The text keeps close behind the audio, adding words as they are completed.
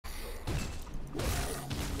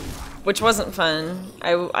which wasn't fun.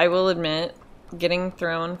 I will admit, getting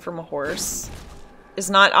thrown from a horse is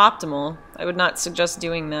not optimal. I would not suggest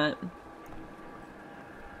doing that.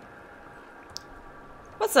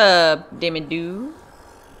 What's up, Dimmadoo?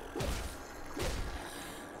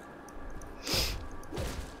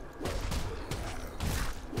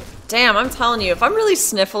 Damn, I'm telling you, if I'm really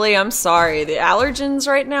sniffly, I'm sorry. The allergens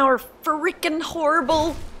right now are freaking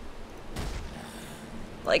horrible.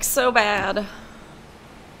 Like, so bad.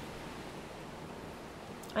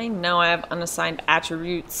 I know I have unassigned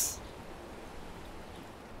attributes.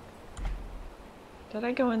 Did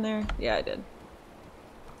I go in there? Yeah, I did.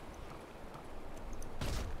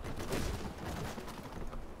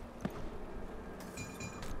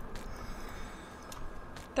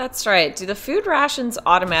 That's right. Do the food rations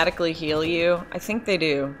automatically heal you? I think they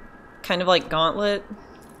do. Kind of like Gauntlet.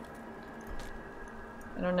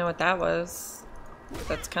 I don't know what that was.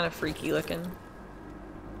 That's kind of freaky looking.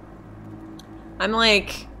 I'm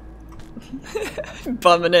like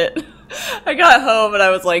bumming it. I got home and I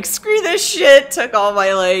was like, screw this shit. Took all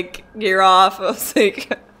my like gear off. I was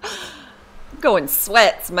like, I'm going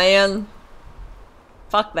sweats, man.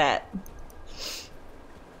 Fuck that.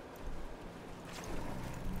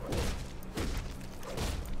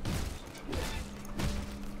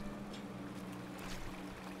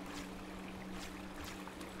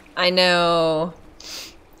 I know.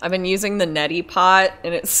 I've been using the neti pot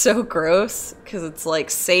and it's so gross because it's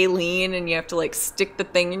like saline and you have to like stick the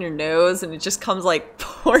thing in your nose and it just comes like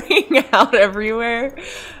pouring out everywhere.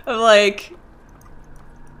 I'm like,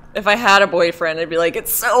 if I had a boyfriend, I'd be like,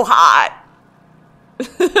 it's so hot.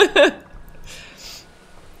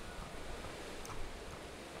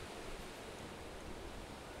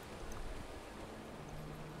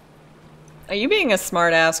 Are you being a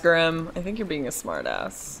smartass, Grim? I think you're being a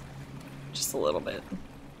smartass. Just a little bit.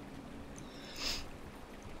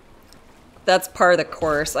 That's part of the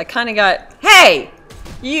course. I kind of got... Hey!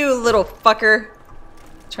 You little fucker!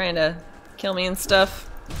 Trying to kill me and stuff.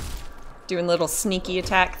 Doing little sneaky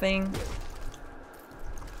attack thing.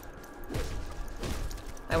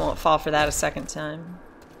 I won't fall for that a second time.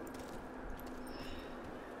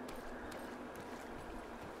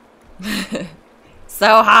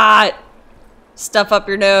 So hot! Stuff up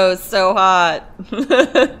your nose, so hot.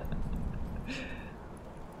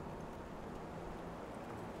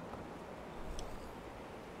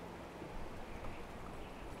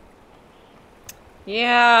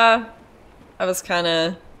 Yeah, I was kind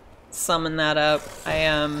of summing that up.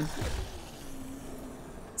 I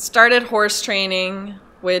started horse training,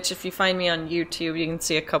 which if you find me on YouTube, you can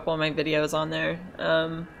see a couple of my videos on there.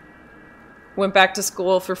 Went back to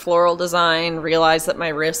school for floral design, realized that my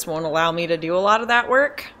wrist won't allow me to do a lot of that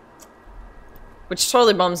work, which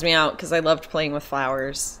totally bums me out because I loved playing with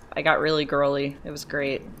flowers. I got really girly. It was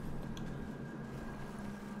great.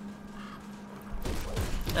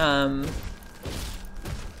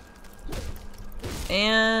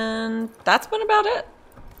 And that's been about it.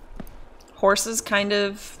 Horses kind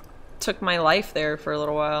of took my life there for a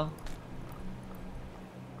little while.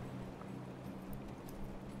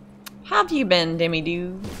 How have you been,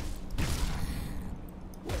 Dimmadoo?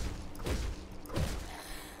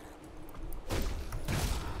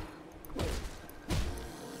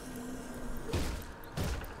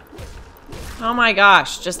 Oh my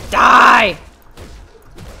gosh, just die!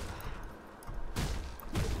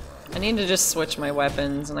 I need to just switch my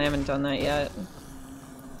weapons, and I haven't done that yet.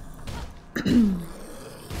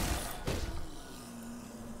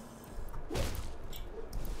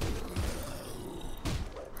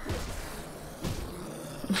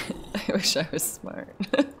 I wish I was smart.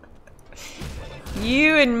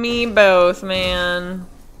 You and me both, man.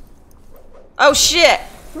 Oh shit!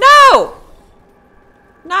 No!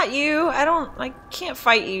 Not you. I can't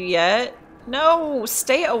fight you yet. No,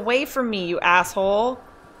 stay away from me, you asshole.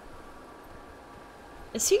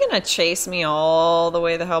 Is he gonna chase me all the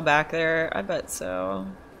way the hell back there? I bet so.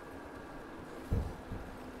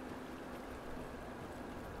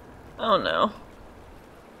 Oh no.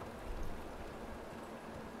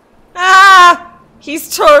 Ah!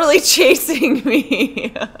 He's totally chasing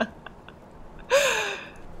me.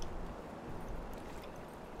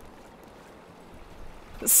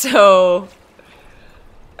 So,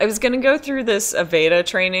 I was gonna go through this Aveda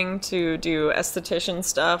training to do esthetician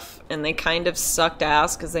stuff, and they kind of sucked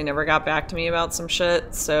ass because they never got back to me about some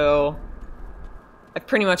shit, so I've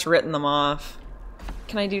pretty much written them off.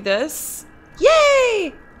 Can I do this?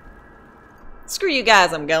 Yay! Screw you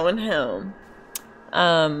guys, I'm going home.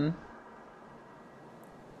 And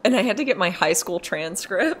I had to get my high school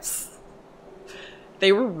transcripts.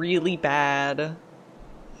 They were really bad.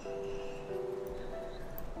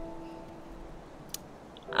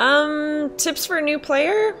 Tips for a new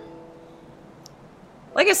player?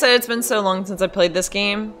 Like I said, it's been so long since I played this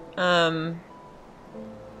game.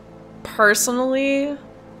 Personally,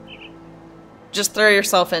 just throw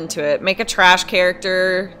yourself into it. Make a trash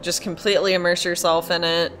character, just completely immerse yourself in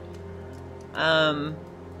it. And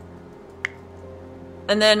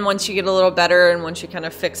then once you get a little better and once you kind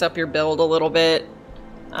of fix up your build a little bit,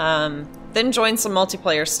 then join some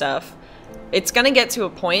multiplayer stuff. It's gonna get to a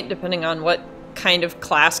point, depending on what kind of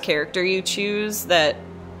class character you choose, that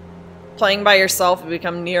playing by yourself will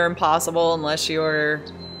become near impossible unless you're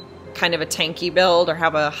kind of a tanky build or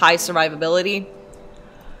have a high survivability.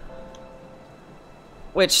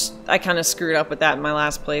 Which I kind of screwed up with that in my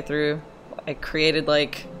last playthrough. I created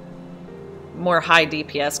like more high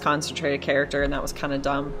DPS concentrated character and that was kind of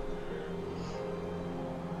dumb.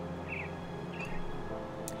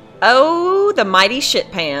 Oh, the mighty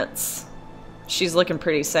shit pants. She's looking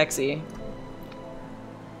pretty sexy.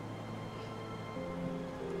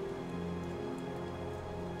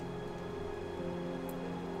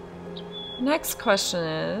 Next question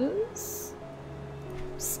is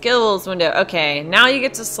skills window. Okay, now you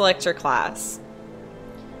get to select your class.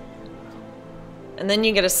 And then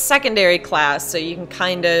you get a secondary class, so you can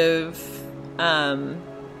kind of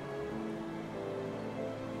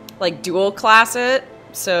like dual class it.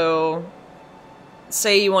 So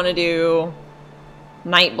say you want to do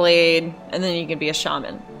Nightblade and then you can be a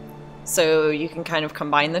shaman. So you can kind of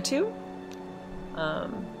combine the two.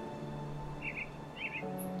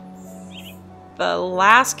 The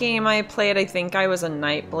last game I played, I think I was a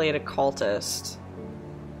Nightblade occultist.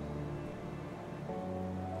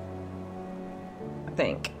 I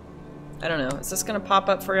think. I don't know. Is this gonna pop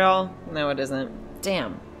up for y'all? No, it isn't.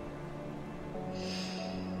 Damn.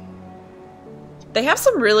 They have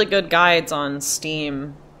some really good guides on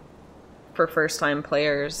Steam for first-time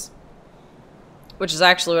players. Which is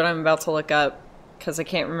actually what I'm about to look up, because I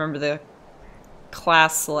can't remember the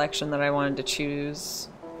class selection that I wanted to choose.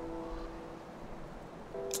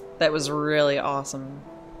 That was really awesome.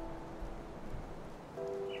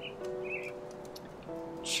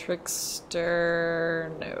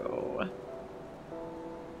 Trickster, no.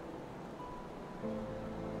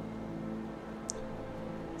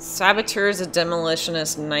 Saboteur is a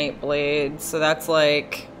demolitionist Nightblade, so that's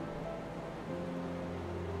like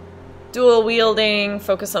dual wielding,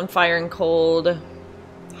 focus on fire and cold,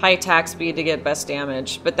 high attack speed to get best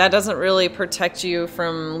damage, but that doesn't really protect you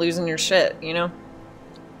from losing your shit, you know?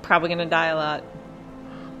 Probably gonna die a lot.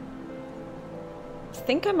 I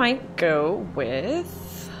think I might go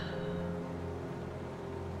with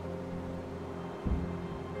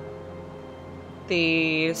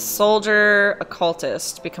the soldier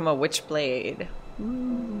occultist, become a witchblade.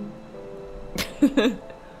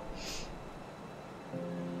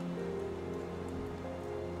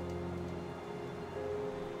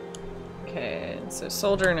 Okay, so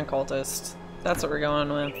soldier and occultist. That's what we're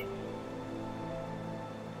going with.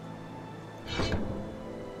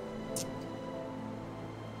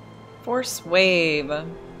 Force wave.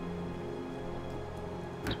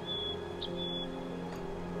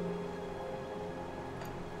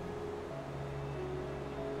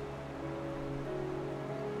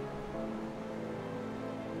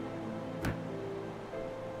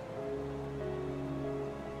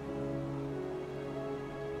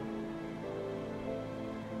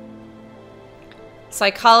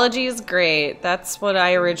 Psychology is great. That's what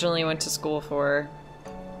I originally went to school for.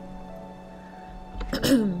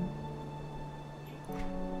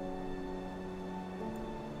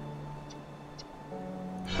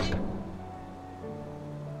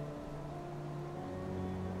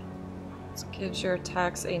 Gives your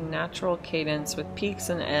attacks a natural cadence with peaks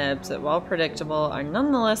and ebbs that, while predictable, are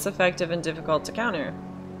nonetheless effective and difficult to counter.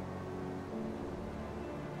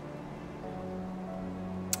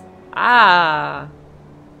 Ah!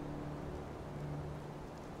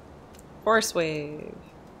 Force wave.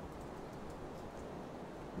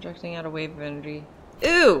 Projecting out a wave of energy.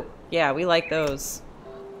 Ooh! Yeah, we like those.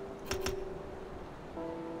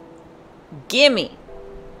 Gimme!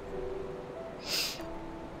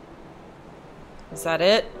 Is that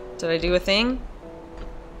it? Did I do a thing?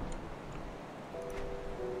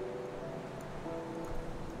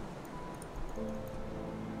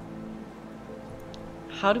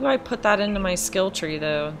 How do I put that into my skill tree,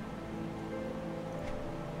 though?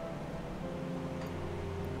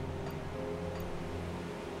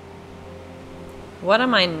 What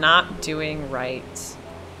am I not doing right?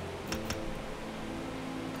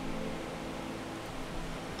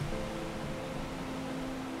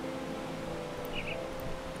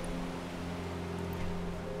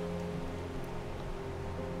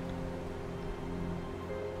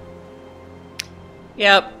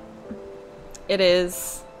 Yep. It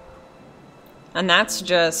is. And that's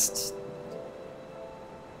just...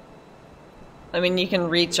 I mean, you can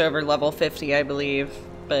reach over level 50, I believe,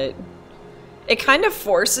 but it kind of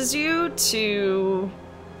forces you to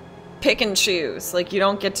pick and choose. Like, you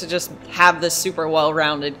don't get to just have this super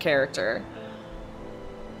well-rounded character.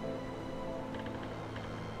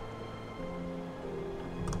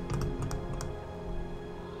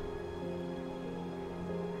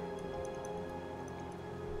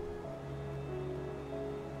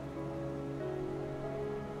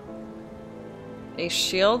 A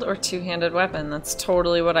shield or two-handed weapon? That's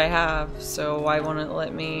totally what I have, so why won't it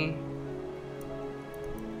let me...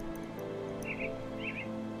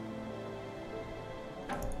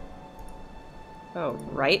 Oh,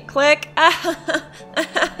 right-click?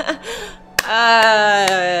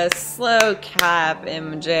 Slow cap,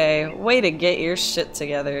 MJ. Way to get your shit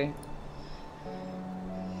together.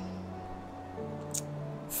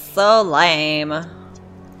 So lame.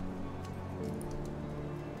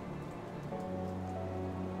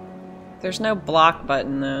 There's no block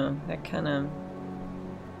button though. That kind of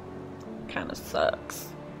sucks.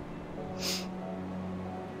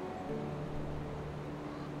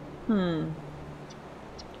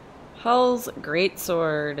 Hull's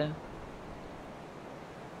greatsword.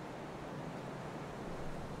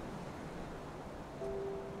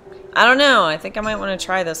 I don't know. I think I might want to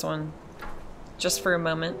try this one. Just for a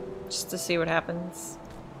moment. Just to see what happens.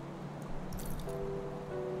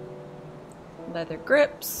 Leather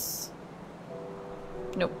grips.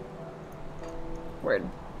 Nope. Word.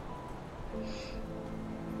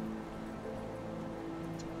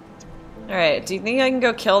 Alright, do you think I can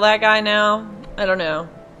go kill that guy now? I don't know.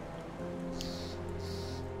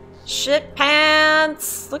 Shit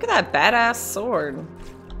pants! Look at that badass sword.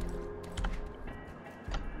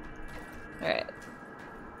 Alright.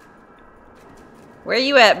 Where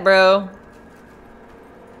you at, bro?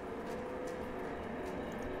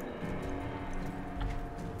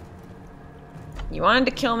 You wanted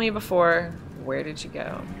to kill me before. Where did you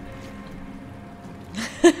go?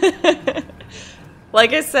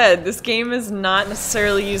 Like I said, this game is not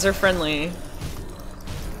necessarily user-friendly.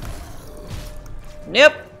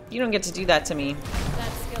 Nope. You don't get to do that to me.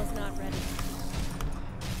 That skill's not ready.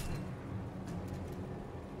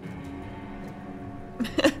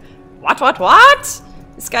 What?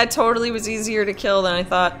 This guy totally was easier to kill than I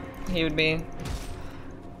thought he would be.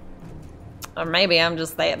 Or maybe I'm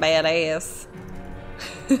just that badass.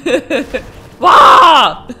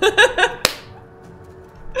 Wah!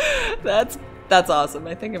 That's awesome.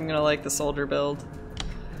 I think I'm gonna like the soldier build.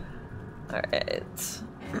 Alright.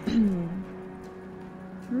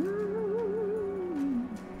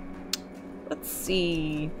 Let's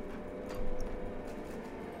see.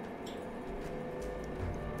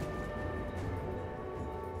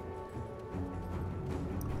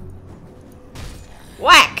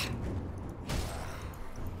 Whack!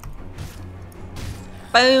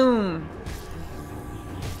 Boom!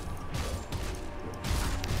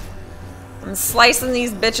 I'm slicing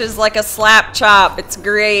these bitches like a slap chop. It's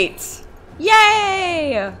great.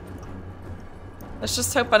 Yay! Let's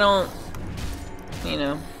just hope I don't, you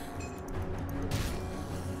know.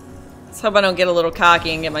 Let's hope I don't get a little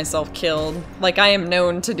cocky and get myself killed, like I am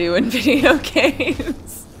known to do in video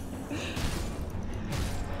games.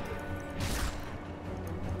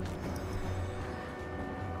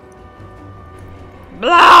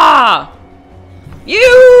 Blah!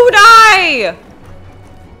 You die!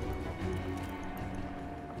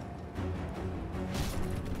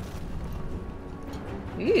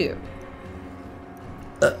 Ew.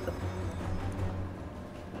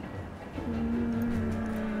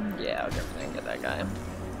 Yeah, I'll go and get that guy.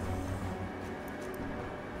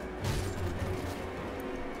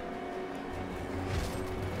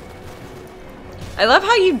 I love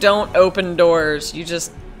how you don't open doors, you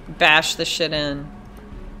just bash the shit in.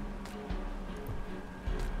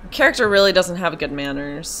 The character really doesn't have good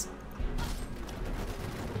manners.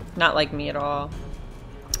 Not like me at all.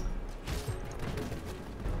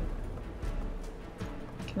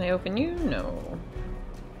 Can I open you? No.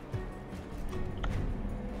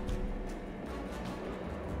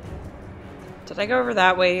 Did I go over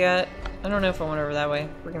that way yet? I don't know if I went over that way.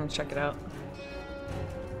 We're gonna check it out.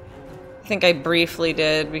 I think I briefly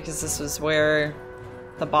did because this was where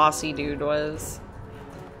the bossy dude was.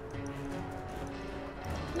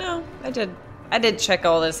 No, I did check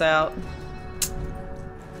all this out.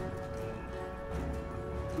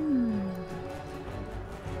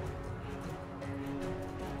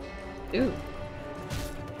 Ooh.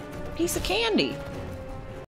 Piece of candy.